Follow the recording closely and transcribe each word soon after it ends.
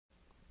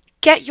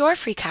Get your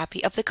free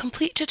copy of the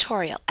complete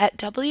tutorial at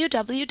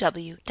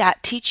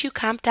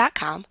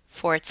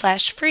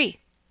www.teachucomp.com/free.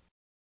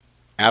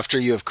 After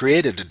you have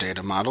created a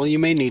data model, you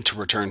may need to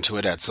return to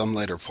it at some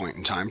later point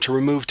in time to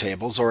remove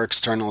tables or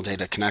external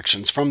data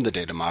connections from the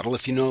data model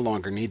if you no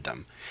longer need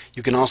them.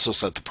 You can also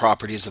set the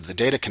properties of the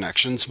data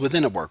connections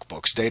within a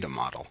workbook's data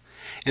model.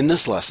 In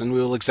this lesson,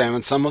 we will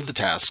examine some of the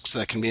tasks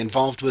that can be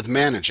involved with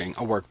managing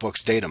a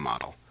workbook's data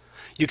model.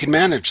 You can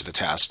manage the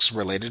tasks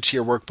related to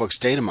your workbook's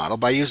data model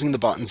by using the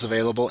buttons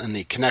available in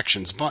the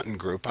Connections button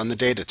group on the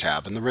Data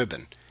tab in the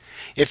ribbon.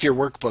 If your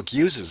workbook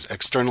uses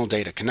external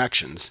data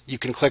connections, you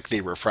can click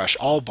the Refresh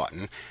All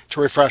button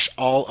to refresh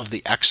all of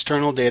the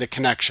external data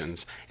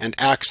connections and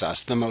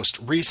access the most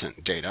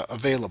recent data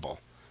available.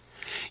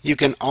 You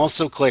can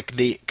also click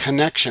the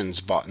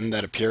Connections button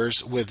that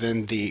appears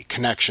within the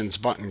Connections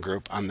button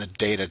group on the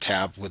Data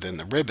tab within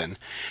the ribbon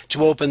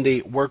to open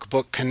the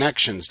Workbook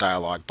Connections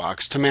dialog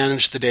box to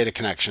manage the data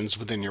connections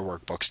within your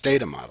workbook's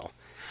data model.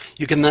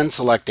 You can then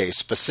select a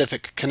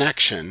specific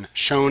connection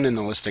shown in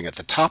the listing at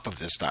the top of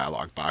this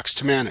dialog box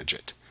to manage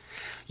it.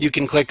 You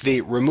can click the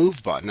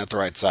Remove button at the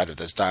right side of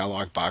this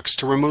dialog box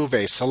to remove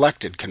a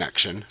selected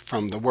connection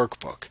from the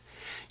workbook.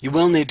 You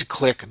will need to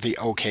click the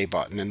OK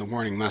button in the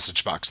warning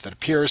message box that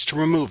appears to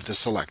remove the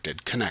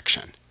selected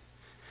connection.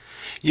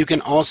 You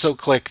can also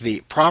click the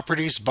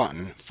Properties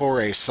button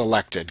for a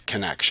selected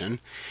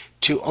connection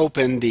to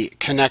open the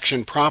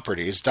Connection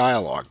Properties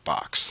dialog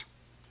box.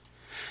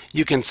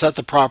 You can set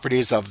the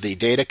properties of the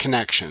data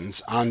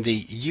connections on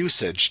the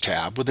Usage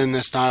tab within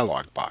this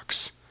dialog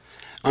box.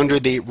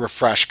 Under the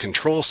Refresh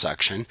Control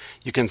section,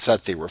 you can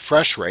set the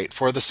refresh rate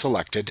for the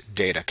selected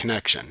data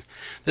connection.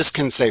 This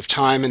can save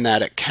time in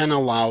that it can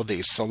allow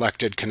the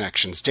selected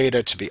connection's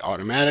data to be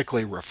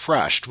automatically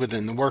refreshed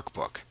within the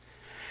workbook.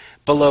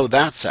 Below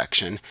that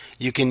section,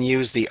 you can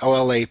use the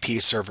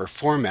OLAP server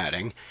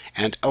formatting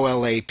and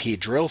OLAP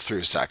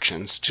drill-through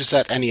sections to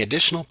set any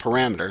additional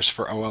parameters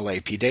for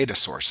OLAP data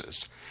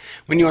sources.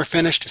 When you are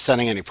finished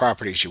setting any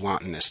properties you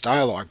want in this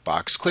dialog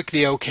box, click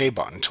the OK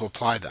button to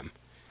apply them.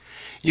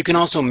 You can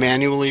also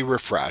manually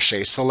refresh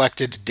a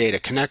selected data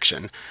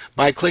connection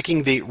by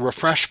clicking the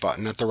Refresh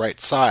button at the right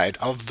side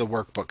of the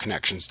Workbook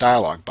Connections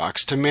dialog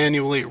box to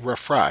manually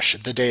refresh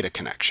the data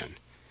connection.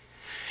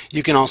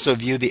 You can also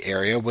view the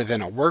area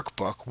within a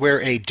workbook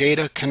where a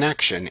data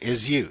connection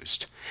is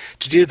used.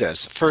 To do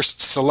this,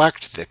 first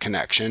select the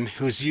connection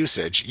whose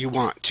usage you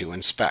want to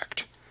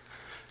inspect.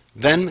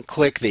 Then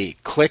click the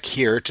Click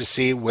Here to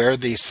see where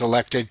the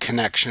selected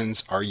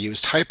connections are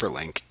used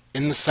hyperlink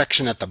in the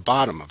section at the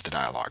bottom of the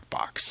dialog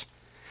box.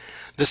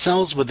 The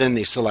cells within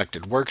the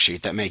selected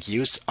worksheet that make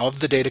use of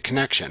the data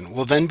connection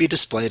will then be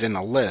displayed in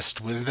a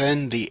list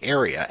within the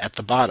area at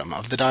the bottom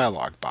of the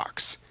dialog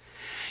box.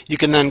 You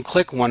can then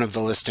click one of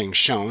the listings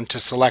shown to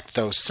select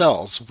those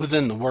cells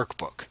within the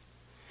workbook.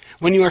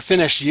 When you are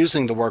finished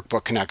using the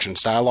Workbook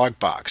Connections dialog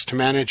box to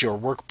manage your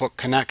workbook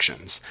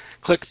connections,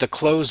 click the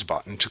Close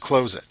button to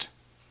close it.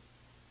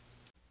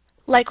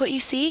 Like what you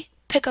see?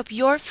 Pick up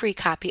your free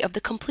copy of the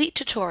complete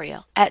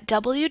tutorial at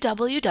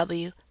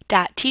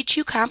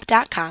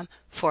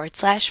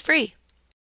www.teachucomp.com/free.